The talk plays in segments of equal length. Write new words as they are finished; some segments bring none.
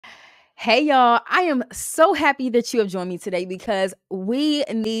Hey y'all, I am so happy that you have joined me today because we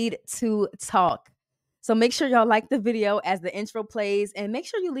need to talk. So make sure y'all like the video as the intro plays and make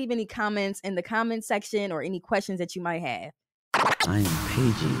sure you leave any comments in the comment section or any questions that you might have. I am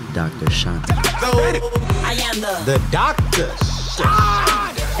paging Dr. Chanda. I am the Dr.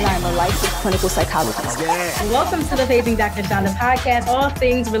 Chanda. And I'm a licensed clinical psychologist. Yeah. Welcome to the Paging Dr. Chanda podcast, all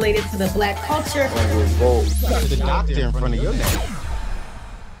things related to the Black culture. You got the doctor in front of your name.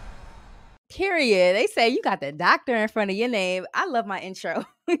 Period. They say you got the doctor in front of your name. I love my intro.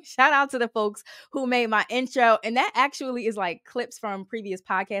 Shout out to the folks who made my intro. And that actually is like clips from previous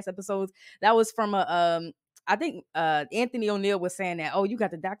podcast episodes. That was from I think Anthony O'Neill was saying that, oh, you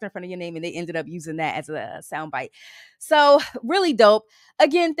got the doctor in front of your name, and they ended up using that as a soundbite. So really dope.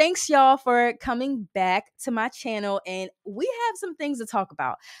 Again, thanks y'all for coming back to my channel, and we have some things to talk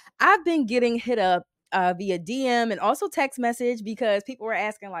about. I've been getting hit up via DM and also text message because people were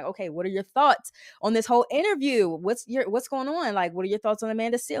asking like, okay, what are your thoughts on this whole interview? What's going on? Like, what are your thoughts on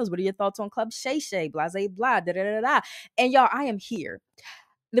Amanda Seales? What are your thoughts on Club SHAY, blah, blah, da, da, da, da. And y'all, I am here.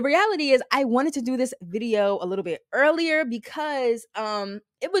 The reality is I wanted to do this video a little bit earlier because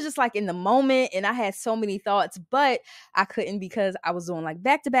it was just like in the moment and I had so many thoughts, but I couldn't because I was doing like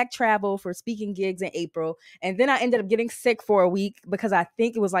back-to-back travel for speaking gigs in April. And then I ended up getting sick for a week because I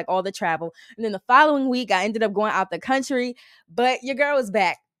think it was like all the travel. And then the following week I ended up going out the country, but your girl is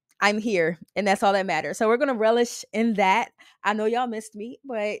back. I'm here, and that's all that matters. So we're going to relish in that. I know y'all missed me,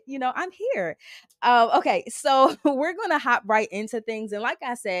 but, you know, I'm here. Okay, so we're going to hop right into things. And like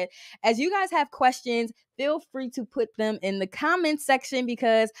I said, as you guys have questions, feel free to put them in the comments section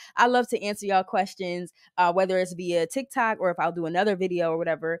because I love to answer y'all questions, whether it's via TikTok or if I'll do another video or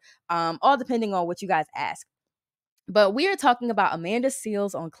whatever, all depending on what you guys ask. But we are talking about Amanda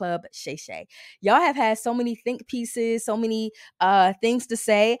Seales on Club SHAY. Y'all have had so many think pieces, so many things to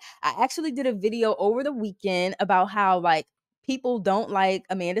say. I actually did a video over the weekend about how like people don't like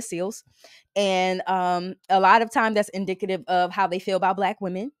Amanda Seales. And a lot of time that's indicative of how they feel about Black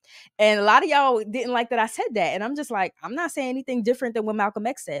women. And a lot of y'all didn't like that I said that. And I'm just like, I'm not saying anything different than what Malcolm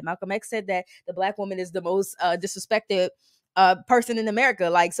X said. Malcolm X said that the Black woman is the most disrespected person in America.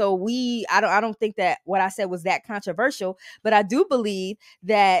 Like, so I don't think that what I said was that controversial, but I do believe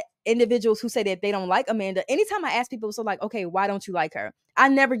that individuals who say that they don't like Amanda, anytime I ask people, so like, okay, why don't you like her? I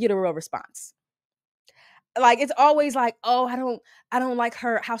never get a real response. Like, it's always like, oh, I don't like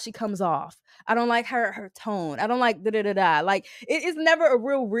her, how she comes off. I don't like her tone. I don't like da-da-da-da. Like, it's never a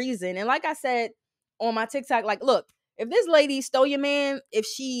real reason. And like I said on my TikTok, like, look, if this lady stole your man, if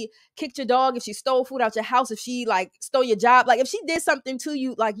she kicked your dog, if she stole food out your house, if she like stole your job, like if she did something to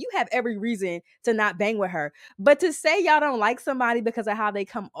you, like you have every reason to not bang with her. But to say y'all don't like somebody because of how they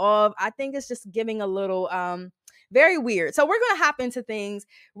come off, I think it's just giving a little very weird. So we're going to hop into things.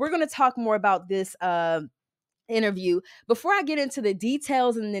 We're going to talk more about this interview. Before I get into the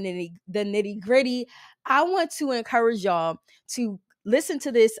details and the nitty gritty, I want to encourage y'all to listen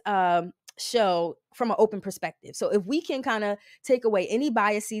to this show from an open perspective. So if we can kind of take away any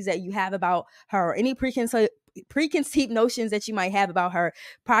biases that you have about her or any preconceived notions that you might have about her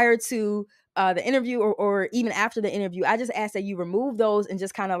prior to the interview or even after the interview, I just ask that you remove those and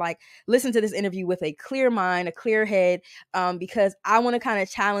just kind of like listen to this interview with a clear mind, a clear head, because I want to kind of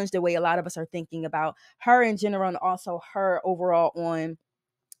challenge the way a lot of us are thinking about her in general and also her overall on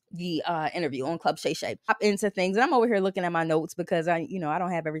the interview on Club SHAY. Hop into things. And I'm over here looking at my notes because I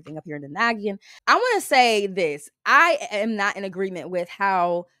don't have everything up here in the noggin. I want to say this. I am not in agreement with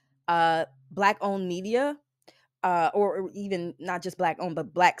how Black-owned media or even not just Black-owned,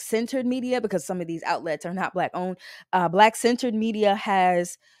 but Black-centered media, because some of these outlets are not Black-owned. Black-centered media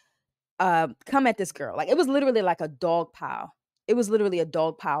has come at this girl. Like, it was literally like a dog pile. It was literally a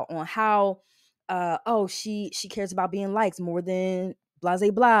dog pile on how, she cares about being liked more than blah,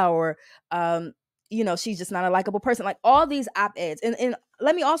 blah, blah, or, she's just not a likable person. Like all these op-eds. And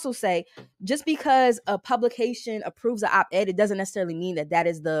let me also say, just because a publication approves an op-ed, it doesn't necessarily mean that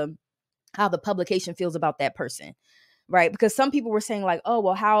is how the publication feels about that person, right? Because some people were saying like, oh,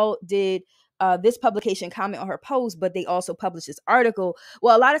 well, how did this publication comment on her post, but they also published this article?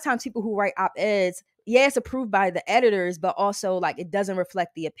 Well, a lot of times people who write op-eds, yeah, it's approved by the editors, but also like it doesn't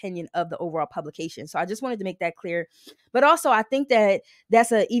reflect the opinion of the overall publication. So I just wanted to make that clear. But also I think that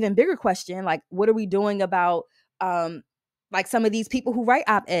that's an even bigger question. Like, what are we doing about like some of these people who write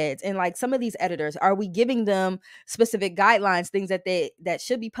op-eds and like some of these editors? Are we giving them specific guidelines, things that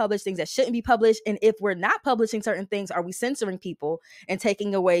should be published, things that shouldn't be published? And if we're not publishing certain things, are we censoring people and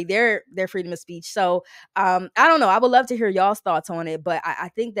taking away their freedom of speech? So I don't know. I would love to hear y'all's thoughts on it, but I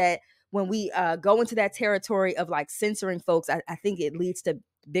think that when we go into that territory of like censoring folks, I think it leads to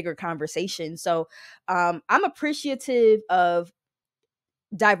bigger conversation. So I'm appreciative of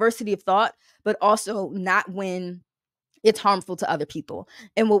diversity of thought, but also not when it's harmful to other people.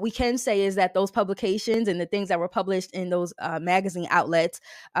 And what we can say is that those publications and the things that were published in those magazine outlets,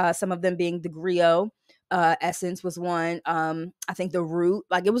 some of them being the Griot, Essence was one. I think the Root,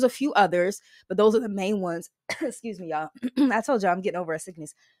 like it was a few others, but those are the main ones. Excuse me, y'all. I told y'all I'm getting over a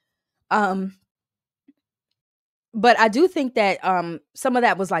sickness. But I do think that some of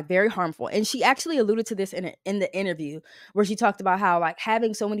that was like very harmful. And she actually alluded to this in the interview where she talked about how like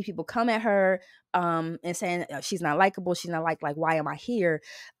having so many people come at her and saying she's not likable, she's not like why am I here?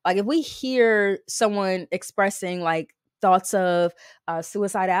 Like if we hear someone expressing like thoughts of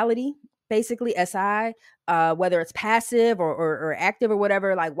suicidality, basically SI, whether it's passive or active or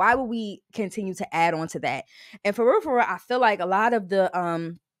whatever, like why would we continue to add on to that? And for real, I feel like a lot of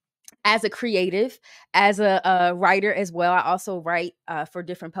the as a creative, as a writer as well. I also write for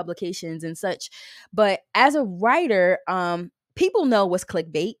different publications and such. But as a writer, people know what's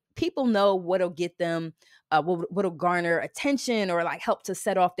clickbait. People know what'll get them, what'll garner attention or like help to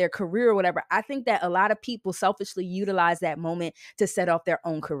set off their career or whatever. I think that a lot of people selfishly utilize that moment to set off their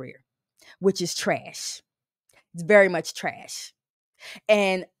own career, which is trash. It's very much trash.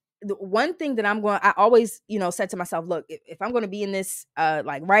 And the one thing that I always, said to myself, look, if I'm going to be in this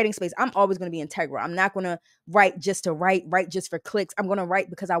like writing space, I'm always going to be integral. I'm not going to write just to write just for clicks. I'm going to write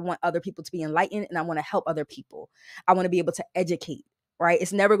because I want other people to be enlightened and I want to help other people. I want to be able to educate, right?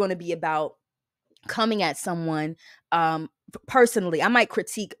 It's never going to be about coming at someone personally. I might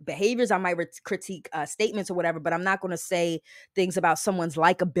critique behaviors, I might critique statements or whatever, but I'm not going to say things about someone's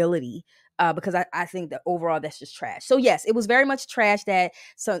likability because I think that overall that's just trash. So yes, it was very much trash that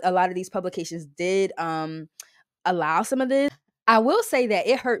a lot of these publications did allow some of this. I will say that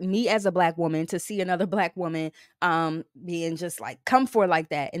it hurt me as a Black woman to see another Black woman being just like come for like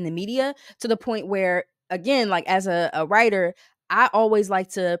that in the media, to the point where, again, like as a writer, I always like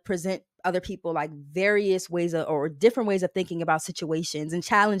to present other people like various ways or different ways of thinking about situations and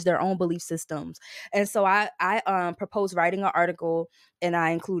challenge their own belief systems. And so I proposed writing an article, and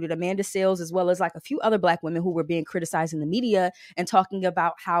I included Amanda Seales as well as like a few other Black women who were being criticized in the media and talking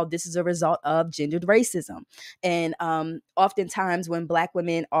about how this is a result of gendered racism. And oftentimes when Black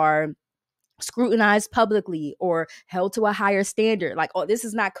women are scrutinized publicly or held to a higher standard, like, oh, this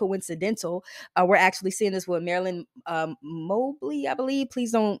is not coincidental. We're actually seeing this with Marilyn Mobley, I believe.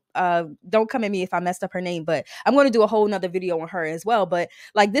 Please don't come at me if I messed up her name, but I'm going to do a whole nother video on her as well. But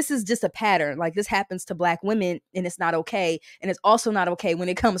like, this is just a pattern. Like, this happens to Black women and it's not okay. And it's also not okay when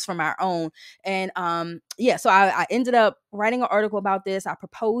it comes from our own. And so I ended up writing an article about this. I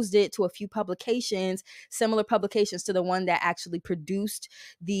proposed it to a few publications, similar publications to the one that actually produced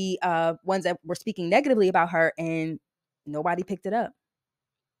the ones that were speaking negatively about her, and nobody picked it up,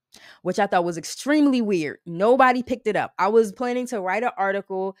 which I thought was extremely weird. Nobody picked it up. I was planning to write an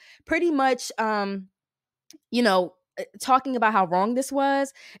article pretty much, talking about how wrong this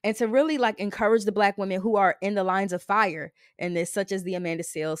was, and to really like encourage the Black women who are in the lines of fire in this, such as the Amanda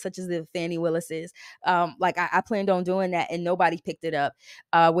Seales, such as the Fannie Willises. I planned on doing that, and nobody picked it up,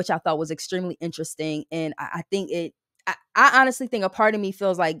 which I thought was extremely interesting. And I think I honestly think a part of me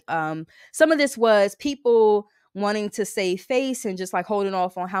feels like some of this was people wanting to save face and just like holding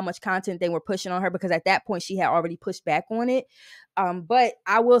off on how much content they were pushing on her, because at that point she had already pushed back on it. But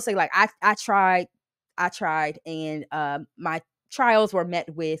I will say, like, I tried, and my trials were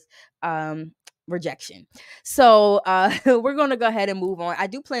met with rejection. So we're going to go ahead and move on. I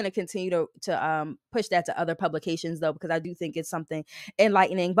do plan to continue to push that to other publications, though, because I do think it's something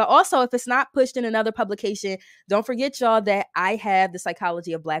enlightening. But also, if it's not pushed in another publication, don't forget, y'all, that I have the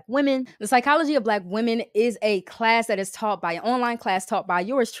Psychology of Black Women. The Psychology of Black Women is a class that is taught by an online class taught by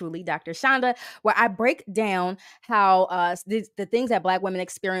yours truly, Dr. Chanda, where I break down how the things that Black women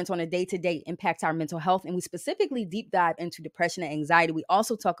experience on a day-to-day impact our mental health. And we specifically deep dive into depression and anxiety. We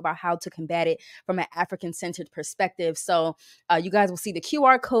also talk about how to combat it from an African-centered perspective. So you guys will see the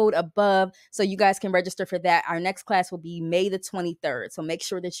QR code above, so you guys can register for that. Our next class will be May the 23rd. So make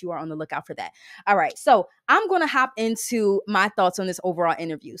sure that you are on the lookout for that. All right. So I'm going to hop into my thoughts on this overall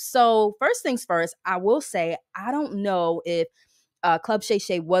interview. So first things first, I will say, I don't know if Club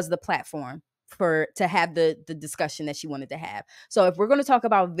SHAY was the platform to have the discussion that she wanted to have. So if we're going to talk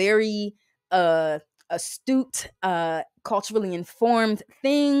about very astute, culturally informed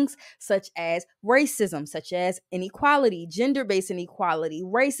things such as racism, such as inequality, gender-based inequality,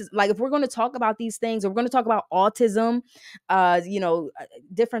 racism. Like, if we're going to talk about these things, or we're going to talk about autism,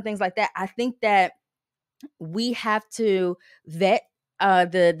 different things like that, I think that we have to vet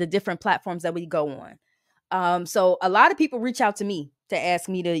the different platforms that we go on. So a lot of people reach out to me to ask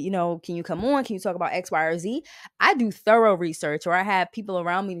me to, can you come on? Can you talk about X, Y, or Z? I do thorough research, or I have people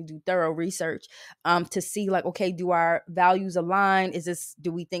around me to do thorough research to see like, okay, do our values align?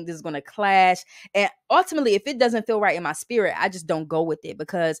 Do we think this is going to clash? And ultimately, if it doesn't feel right in my spirit, I just don't go with it,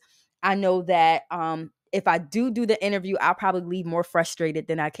 because I know that if I do the interview, I'll probably leave more frustrated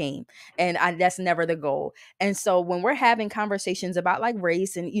than I came. And that's never the goal. And so when we're having conversations about like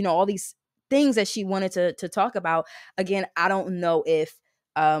race and, all these things that she wanted to talk about, again, I don't know if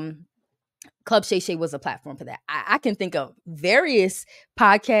Club SHAY was a platform for that. I can think of various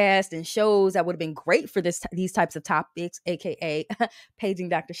podcasts and shows that would have been great for these types of topics, aka paging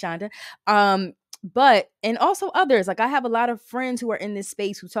Dr. Chanda. And also others. Like I have a lot of friends who are in this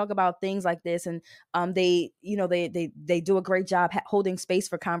space who talk about things like this, and they do a great job holding space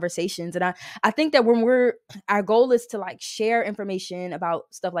for conversations. And I think that our goal is to like share information about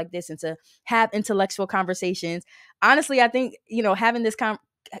stuff like this and to have intellectual conversations. Honestly, I think having this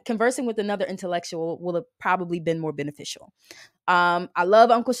conversing with another intellectual will have probably been more beneficial. I love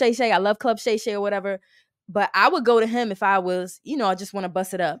Uncle SHAY. I love Club SHAY or whatever. But I would go to him if I was, I just want to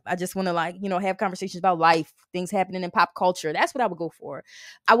bust it up. I just want to like, have conversations about life, things happening in pop culture. That's what I would go for.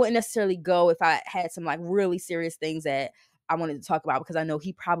 I wouldn't necessarily go if I had some like really serious things that I wanted to talk about, because I know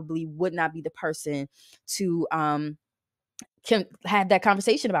he probably would not be the person to can have that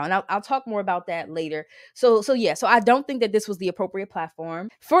conversation about. And I'll talk more about that later. So I don't think that this was the appropriate platform.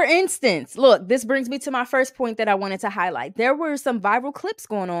 For instance, look, this brings me to my first point that I wanted to highlight. There were some viral clips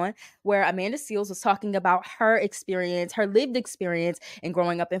going on where Amanda Seales was talking about her experience, her lived experience in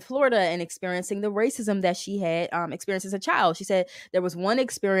growing up in Florida and experiencing the racism that she had experienced as a child. She said there was one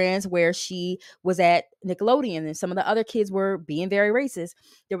experience where she was at Nickelodeon and some of the other kids were being very racist.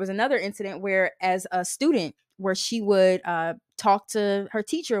 There was another incident where, as a student, where she would talk to her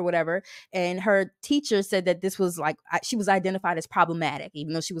teacher or whatever, and her teacher said that this was like, she was identified as problematic.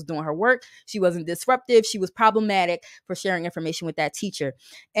 Even though she was doing her work, she wasn't disruptive. She was problematic for sharing information with that teacher.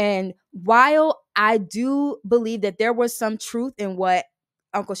 And while I do believe that there was some truth in what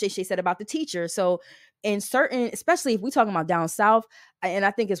Uncle SHAY said about the teacher, so in certain, especially if we're talking about down south, and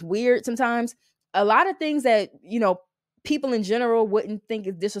I think it's weird sometimes, a lot of things that, people in general wouldn't think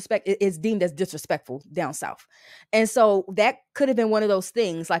is deemed as disrespectful down south. And so that could have been one of those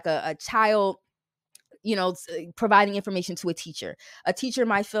things, like a child, providing information to a teacher. A teacher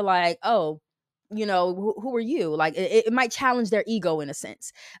might feel like, oh, who are you? Like it might challenge their ego in a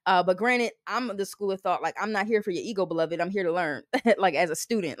sense. But granted, I'm of the school of thought, like, I'm not here for your ego, beloved. I'm here to learn. Like as a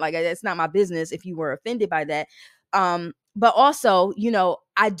student, like it's not my business if you were offended by that. But also,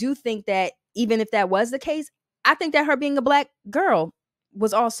 I do think that even if that was the case, I think that her being a Black girl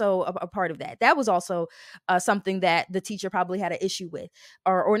was also a part of that. That was also something that the teacher probably had an issue with,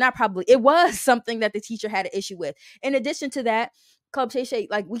 or not probably. It was something that the teacher had an issue with. In addition to that, Club SHAY,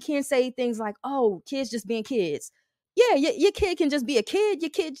 like, we can't say things like, oh, kids just being kids. Yeah, your kid can just be a kid. Your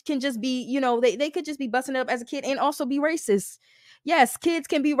kid can just be, they could just be busting it up as a kid and also be racist. Yes, kids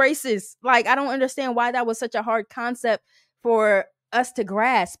can be racist. Like, I don't understand why that was such a hard concept for us to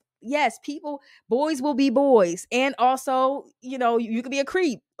grasp. Yes, boys will be boys. And also, you could be a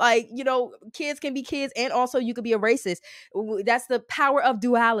creep. Like, kids can be kids and also you could be a racist. That's the power of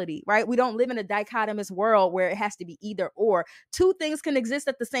duality, right? We don't live in a dichotomous world where it has to be either or. Two things can exist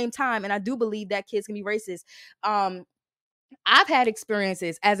at the same time. And I do believe that kids can be racist. I've had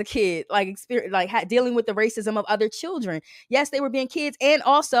experiences as a kid, dealing with the racism of other children. Yes, they were being kids. And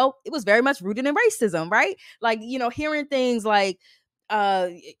also it was very much rooted in racism, right? Like, hearing things like,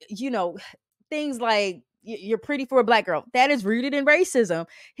 things like you're pretty for a Black girl, that is rooted in racism.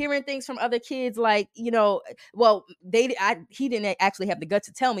 Hearing things from other kids like, he didn't actually have the guts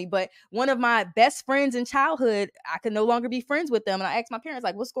to tell me, but one of my best friends in childhood, I could no longer be friends with them. And I asked my parents,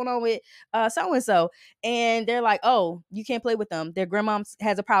 like, what's going on with so-and-so? And they're like, oh, you can't play with them. Their grandmom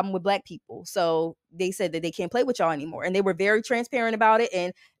has a problem with Black people. So they said that they can't play with y'all anymore. And they were very transparent about it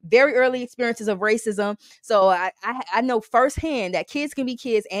and very early experiences of racism. So I know firsthand that kids can be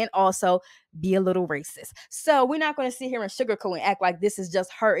kids and also be a little racist. So we're not going to sit here and sugarcoat and act like this is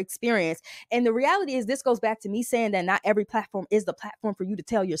just her experience. And the reality is, this goes back to me saying that not every platform is the platform for you to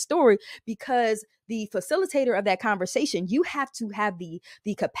tell your story, because the facilitator of that conversation, you have to have the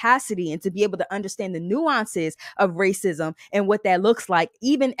capacity and to be able to understand the nuances of racism and what that looks like,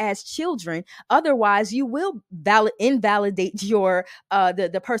 even as children. Otherwise, you will invalidate your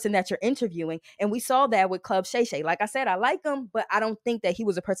the person that you're interviewing. And we saw that with Club SHAY. Like I said, I like him, but I don't think that he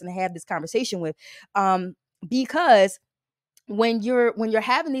was a person to have this conversation with, because when you're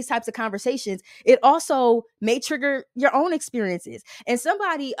having these types of conversations, it also may trigger your own experiences. And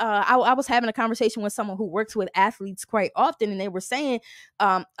somebody, I was having a conversation with someone who works with athletes quite often, and they were saying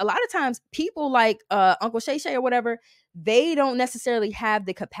a lot of times people like Uncle Shay or whatever, they don't necessarily have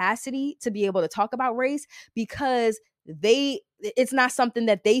the capacity to be able to talk about race because it's not something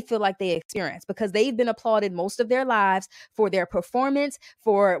that they feel like they experience, because they've been applauded most of their lives for their performance,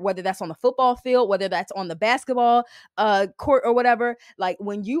 for whether that's on the football field, whether that's on the basketball court or whatever. Like,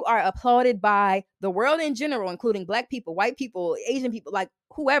 when you are applauded by the world in general, including Black people, white people, Asian people, like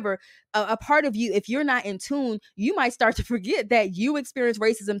whoever, a part of you, if you're not in tune, you might start to forget that you experience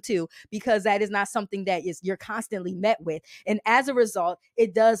racism too, because that is not something that you're constantly met with. And as a result,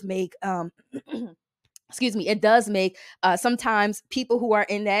 it does make excuse me, it does make sometimes people who are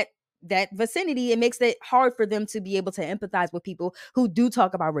in that vicinity, it makes it hard for them to be able to empathize with people who do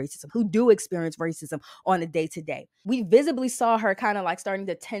talk about racism, who do experience racism on a day-to-day. We visibly saw her kind of like starting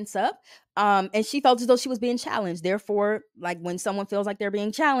to tense up, and she felt as though she was being challenged. Therefore, like, when someone feels like they're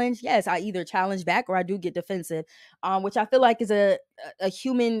being challenged, yes, I either challenge back or I do get defensive, which I feel like is a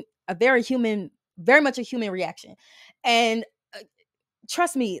very much a human reaction. And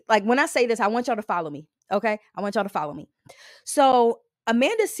trust me, like, when I say this, I want y'all to follow me. Okay. I want y'all to follow me. So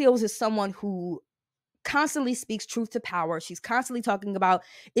Amanda Seales is someone who constantly speaks truth to power. She's constantly talking about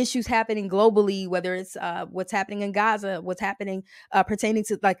issues happening globally, whether it's what's happening in Gaza, what's happening pertaining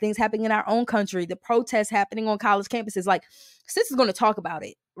to like things happening in our own country, the protests happening on college campuses. Like, sis is going to talk about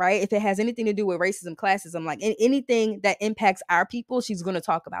it, right? If it has anything to do with racism, classism, like anything that impacts our people, she's going to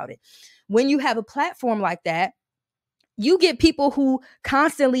talk about it. When you have a platform like that, you get people who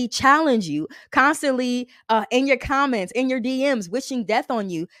constantly challenge you, constantly in your comments, in your DMs, wishing death on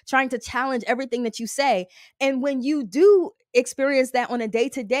you, trying to challenge everything that you say. And when you do experience that on a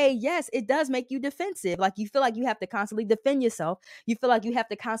day-to-day, yes, it does make you defensive. Like, you feel like you have to constantly defend yourself. You feel like you have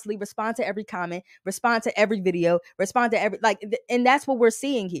to constantly respond to every comment, respond to every video, respond to every, like, and that's what we're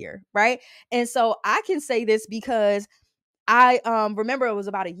seeing here, right? And so I can say this because I remember it was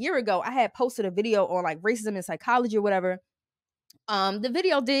about a year ago, I had posted a video on like racism in psychology or whatever. The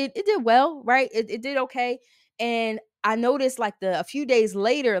video did well, right? It did okay. And I noticed like a few days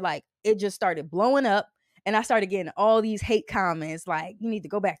later, like, it just started blowing up. And I started getting all these hate comments, like, you need to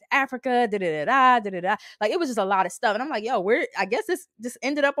go back to Africa, da da da da da da. Like, it was just a lot of stuff. And I'm like, yo, I guess this just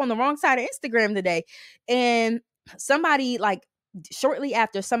ended up on the wrong side of Instagram today. And somebody, like, shortly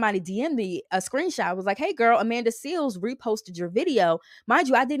after, somebody DM'd me a screenshot, was like, hey girl, Amanda Seales reposted your video. Mind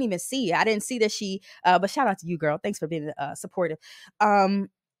you, I didn't even see it. I didn't see that she but shout out to you, girl. Thanks for being supportive.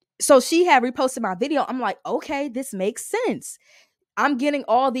 So she had reposted my video. I'm like, okay, this makes sense. I'm getting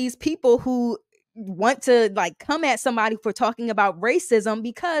all these people who want to like come at somebody for talking about racism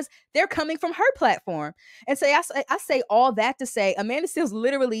because they're coming from her platform. And so I say all that to say Amanda Seales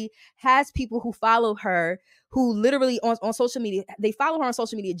literally has people who follow her, who literally on social media, they follow her on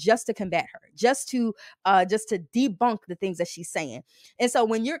social media just to combat her, just to debunk the things that she's saying. And so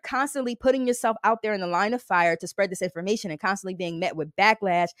when you're constantly putting yourself out there in the line of fire to spread this information and constantly being met with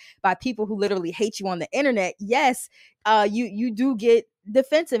backlash by people who literally hate you on the internet, yes, you do get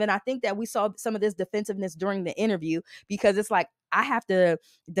defensive. And I think that we saw some of this defensiveness during the interview, because it's like, I have to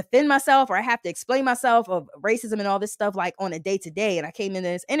defend myself, or I have to explain myself of racism and all this stuff, like, on a day-to-day. And I came into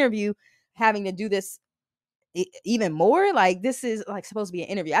this interview having to do this even more. Like, this is like supposed to be an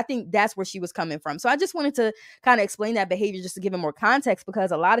interview. I think that's where she was coming from. So I just wanted to kind of explain that behavior, just to give it more context,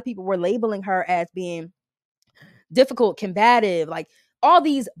 because a lot of people were labeling her as being difficult, combative, like all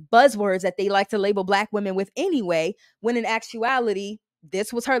these buzzwords that they like to label Black women with anyway, when in actuality,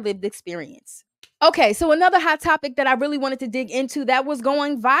 this was her lived experience. Okay, so another hot topic that I really wanted to dig into that was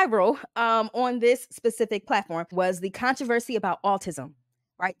going viral on this specific platform was the controversy about autism.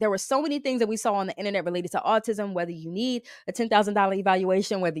 Right? There were so many things that we saw on the internet related to autism, whether you need a $10,000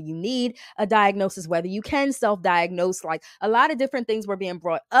 evaluation, whether you need a diagnosis, whether you can self-diagnose, like a lot of different things were being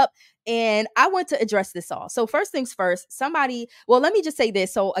brought up. And I want to address this all. So first things first, let me just say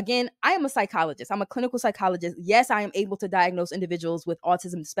this. So again, I am a psychologist. I'm a clinical psychologist. Yes, I am able to diagnose individuals with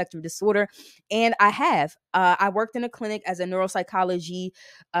autism spectrum disorder. And I have. I worked in a clinic as a neuropsychology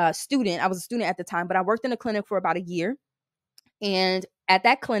student. I was a student at the time, but I worked in a clinic for about a year. And at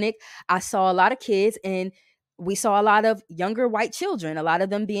that clinic, I saw a lot of kids, and we saw a lot of younger white children, a lot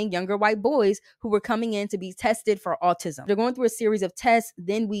of them being younger white boys who were coming in to be tested for autism. They're going through a series of tests.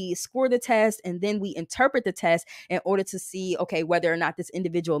 Then we score the test, and then we interpret the test in order to see, okay, whether or not this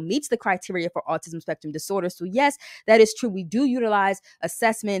individual meets the criteria for autism spectrum disorder. So yes, that is true. We do utilize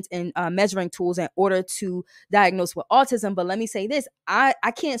assessments and measuring tools in order to diagnose with autism. But let me say this, I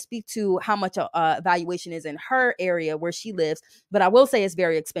can't speak to how much evaluation is in her area where she lives, but I will say it's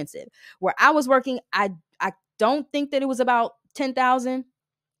very expensive. Where I was working, I don't think that it was about 10,000.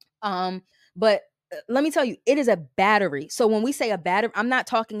 But let me tell you, it is a battery. So when we say a battery, I'm not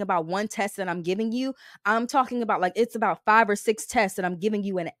talking about one test that I'm giving you. I'm talking about like, it's about 5 or 6 tests that I'm giving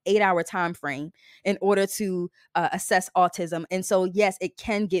you in an 8-hour time frame in order to assess autism. And so, yes, it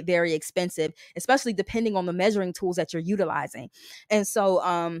can get very expensive, especially depending on the measuring tools that you're utilizing. And so,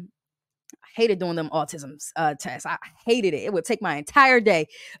 I hated doing them autism tests. I hated it. It would take my entire day.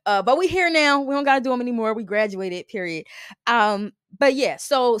 But we here now. We don't got to do them anymore. We graduated, period. But yeah,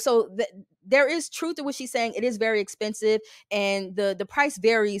 so there is truth to what she's saying. It is very expensive, and the price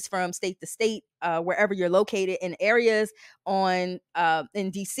varies from state to state, wherever you're located. In areas in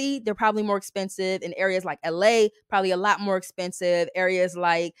DC, they're probably more expensive. In areas like LA, probably a lot more expensive. Areas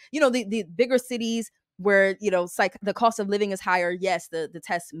like, the bigger cities, where, the cost of living is higher, yes, the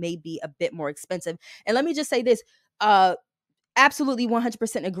test may be a bit more expensive. And let me just say this, absolutely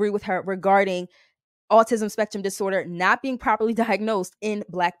 100% agree with her regarding autism spectrum disorder not being properly diagnosed in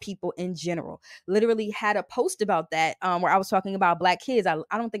Black people in general. Literally had a post about that, where I was talking about Black kids. I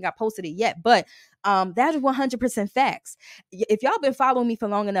don't think I posted it yet, but that is 100% facts. If y'all been following me for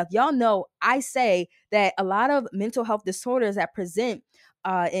long enough, y'all know I say that a lot of mental health disorders that present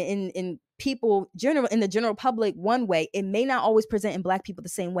in people in the general public one way, it may not always present in Black people the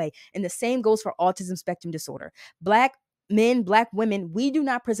same way. And the same goes for autism spectrum disorder. Black men, Black women, we do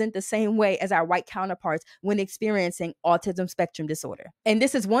not present the same way as our white counterparts when experiencing autism spectrum disorder. And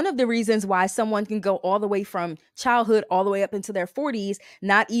this is one of the reasons why someone can go all the way from childhood all the way up into their 40s,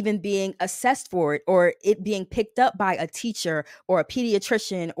 not even being assessed for it, or it being picked up by a teacher or a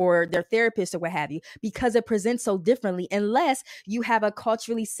pediatrician or their therapist or what have you, because it presents so differently, unless you have a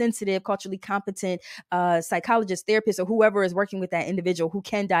culturally sensitive, culturally competent psychologist, therapist, or whoever is working with that individual who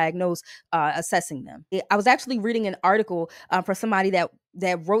can diagnose, assessing them. I was actually reading an article for somebody that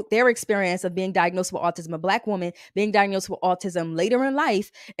wrote their experience of being diagnosed with autism, a Black woman being diagnosed with autism later in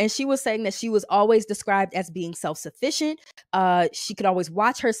life. And she was saying that she was always described as being self-sufficient. She could always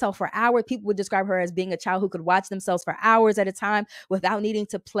watch herself for hours. People would describe her as being a child who could watch themselves for hours at a time without needing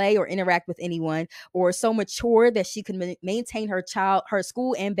to play or interact with anyone, or so mature that she could maintain her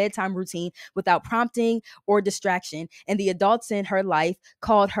school and bedtime routine without prompting or distraction. And the adults in her life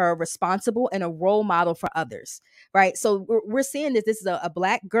called her responsible and a role model for others, right? So we're seeing that this is a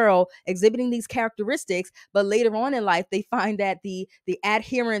Black girl exhibiting these characteristics, but later on in life, they find that the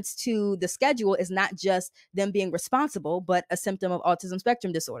adherence to the schedule is not just them being responsible, but a symptom of autism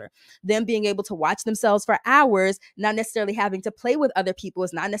spectrum disorder. Them being able to watch themselves for hours, not necessarily having to play with other people,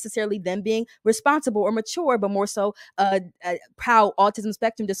 is not necessarily them being responsible or mature, but more so how autism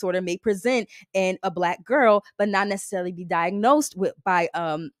spectrum disorder may present in a Black girl, but not necessarily be diagnosed by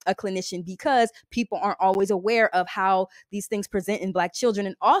a clinician, because people aren't always aware of how these things present in Black children.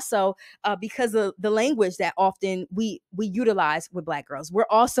 And also because of the language that often we utilize with Black girls. We're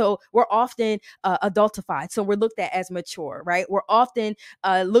often adultified. So we're looked at as mature, right? We're often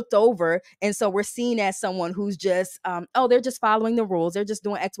looked over. And so we're seen as someone who's just, they're just following the rules. They're just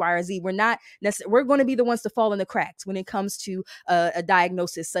doing X, Y, or Z. We're going to be the ones to fall in the cracks when it comes to a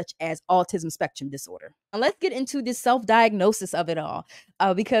diagnosis such as autism spectrum disorder. And let's get into this self-diagnosis of it all.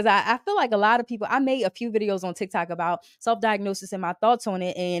 Because I feel like a lot of people, I made a few videos on TikTok about self-diagnosis and my thoughts on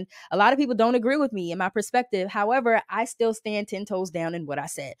it, and a lot of people don't agree with me and my perspective. However, I still stand 10 toes down in what I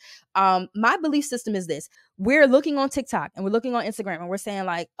said. My belief system is this: we're looking on TikTok and we're looking on Instagram and we're saying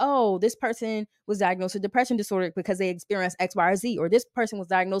like, oh, this person was diagnosed with depression disorder because they experienced X, Y, or Z, or this person was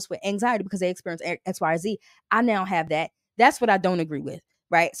diagnosed with anxiety because they experienced X, Y, or Z. I now have that. That's what I don't agree with,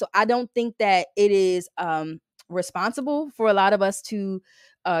 right? So I don't think that it is responsible for a lot of us to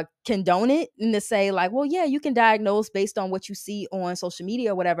condone it and to say like, well, yeah, you can diagnose based on what you see on social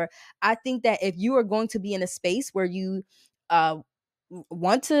media or whatever. I think that if you are going to be in a space where you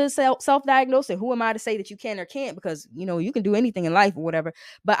want to self-diagnose, and who am I to say that you can or can't, because you can do anything in life or whatever,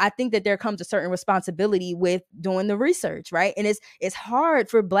 but I think that there comes a certain responsibility with doing the research, right? And it's hard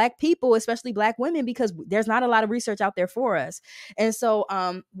for Black people, especially Black women, because there's not a lot of research out there for us. And so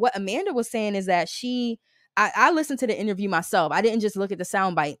what Amanda was saying is that I listened to the interview myself. I didn't just look at the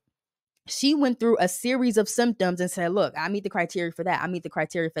soundbite. she went through a series of symptoms and said, look, I meet the criteria for that. I meet the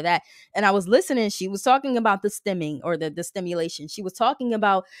criteria for that. And I was listening. She was talking about the stemming or the stimulation. She was talking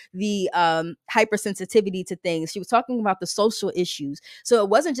about the hypersensitivity to things. She was talking about the social issues. So it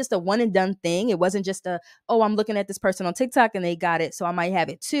wasn't just a one and done thing. It wasn't just oh, I'm looking at this person on TikTok and they got it, so I might have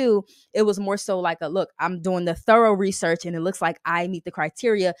it too. It was more so like look, I'm doing the thorough research and it looks like I meet the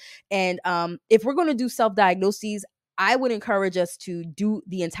criteria. And if we're going to do self-diagnoses, I would encourage us to do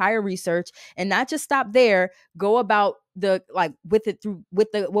the entire research and not just stop there, go about with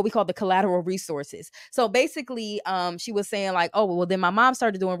the what we call the collateral resources. So basically, she was saying like, oh, well, then my mom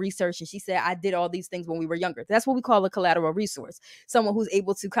started doing research and she said, I did all these things when we were younger. That's what we call a collateral resource. Someone who's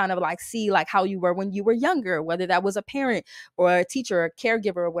able to kind of like see like how you were when you were younger, whether that was a parent or a teacher or a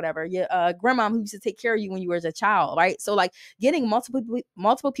caregiver or whatever, your grandma who used to take care of you when you were a child, right? So like getting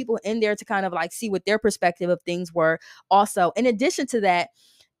multiple people in there to kind of like see what their perspective of things were. Also, in addition to that,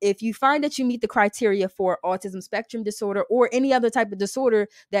 if you find that you meet the criteria for autism spectrum disorder or any other type of disorder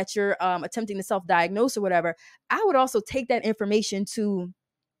that you're attempting to self-diagnose or whatever, I would also take that information to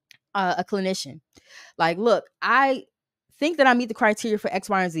a clinician. Like, look, I think that I meet the criteria for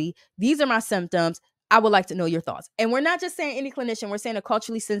X, Y, and Z. These are my symptoms. I would like to know your thoughts. And we're not just saying any clinician. We're saying a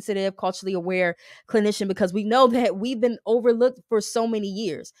culturally sensitive, culturally aware clinician, because we know that we've been overlooked for so many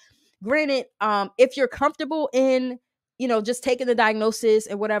years. Granted, if you're comfortable in just taking the diagnosis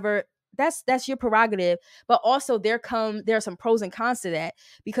and whatever, that's your prerogative. But also there are some pros and cons to that,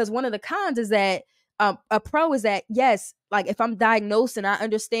 because one of the cons is that a pro is that, yes, like if I'm diagnosed and I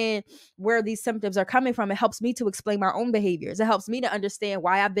understand where these symptoms are coming from, it helps me to explain my own behaviors. It helps me to understand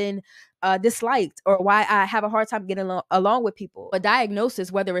why I've been disliked or why I have a hard time getting along with people. A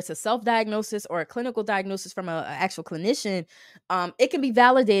diagnosis, whether it's a self-diagnosis or a clinical diagnosis from an actual clinician, it can be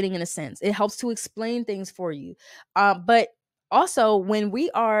validating in a sense. It helps to explain things for you. But also when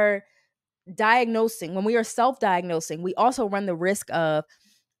we are when we are self-diagnosing, we also run the risk of,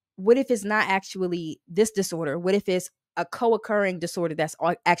 what if it's not actually this disorder? What if it's a co-occurring disorder that's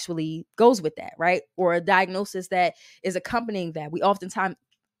actually goes with that, right? Or a diagnosis that is accompanying that. We oftentimes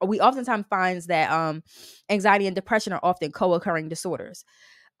finds that anxiety and depression are often co-occurring disorders.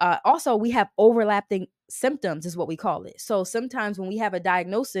 Also, we have overlapping symptoms is what we call it. So sometimes when we have a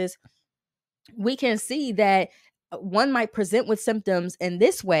diagnosis, we can see that one might present with symptoms in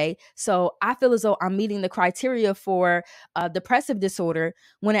this way. So I feel as though I'm meeting the criteria for depressive disorder,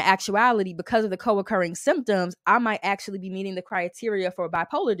 when in actuality, because of the co-occurring symptoms, I might actually be meeting the criteria for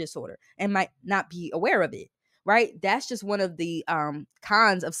bipolar disorder and might not be aware of it. Right? That's just one of the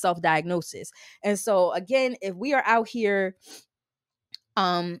cons of self-diagnosis. And so again, if we are out here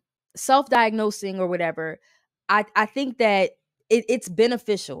self-diagnosing or whatever, I think that it's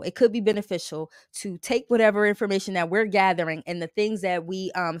beneficial. It could be beneficial to take whatever information that we're gathering and the things that we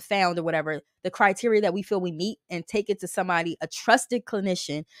found or whatever, the criteria that we feel we meet, and take it to somebody, a trusted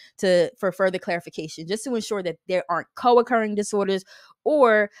clinician, for further clarification, just to ensure that there aren't co-occurring disorders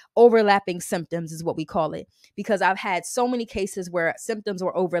or overlapping symptoms is what we call it. Because I've had so many cases where symptoms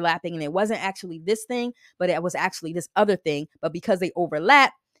were overlapping and it wasn't actually this thing, but it was actually this other thing. But because they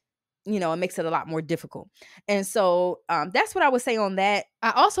overlap, it makes it a lot more difficult. And so that's what I would say on that.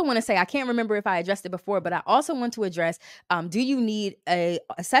 I also want to say, I can't remember if I addressed it before, but I also want to address, do you need an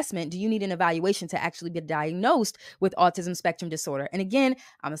assessment? Do you need an evaluation to actually be diagnosed with autism spectrum disorder? And again,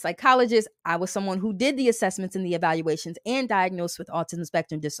 I'm a psychologist. I was someone who did the assessments and the evaluations and diagnosed with autism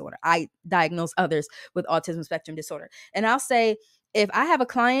spectrum disorder. I diagnose others with autism spectrum disorder. And I'll say, if I have a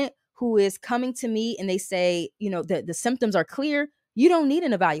client who is coming to me and they say, the symptoms are clear, you don't need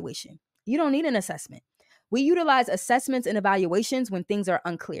an evaluation. You don't need an assessment. We utilize assessments and evaluations when things are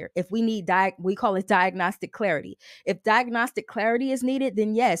unclear. If we need we call it diagnostic clarity. If diagnostic clarity is needed,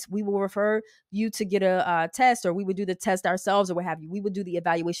 then yes, we will refer you to get a test, or we would do the test ourselves, or what have you. We would do the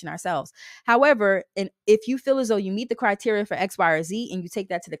evaluation ourselves. However, and if you feel as though you meet the criteria for X, Y, or Z, and you take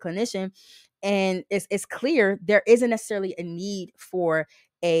that to the clinician, and it's clear, there isn't necessarily a need for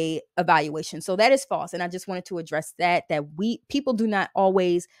a evaluation. So that is false. And I just wanted to address that people do not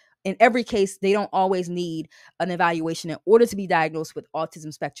always, in every case, they don't always need an evaluation in order to be diagnosed with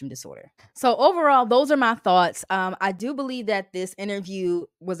autism spectrum disorder. So overall, those are my thoughts. I do believe that this interview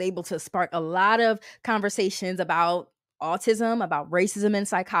was able to spark a lot of conversations about autism, about racism in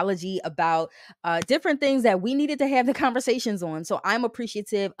psychology, about different things that we needed to have the conversations on. So I'm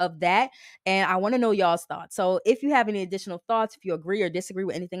appreciative of that. And I want to know y'all's thoughts. So if you have any additional thoughts, if you agree or disagree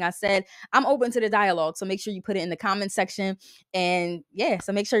with anything I said, I'm open to the dialogue. So make sure you put it in the comment section. And yeah,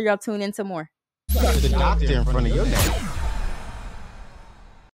 so make sure y'all tune in to more. You got the doctor in front of your name.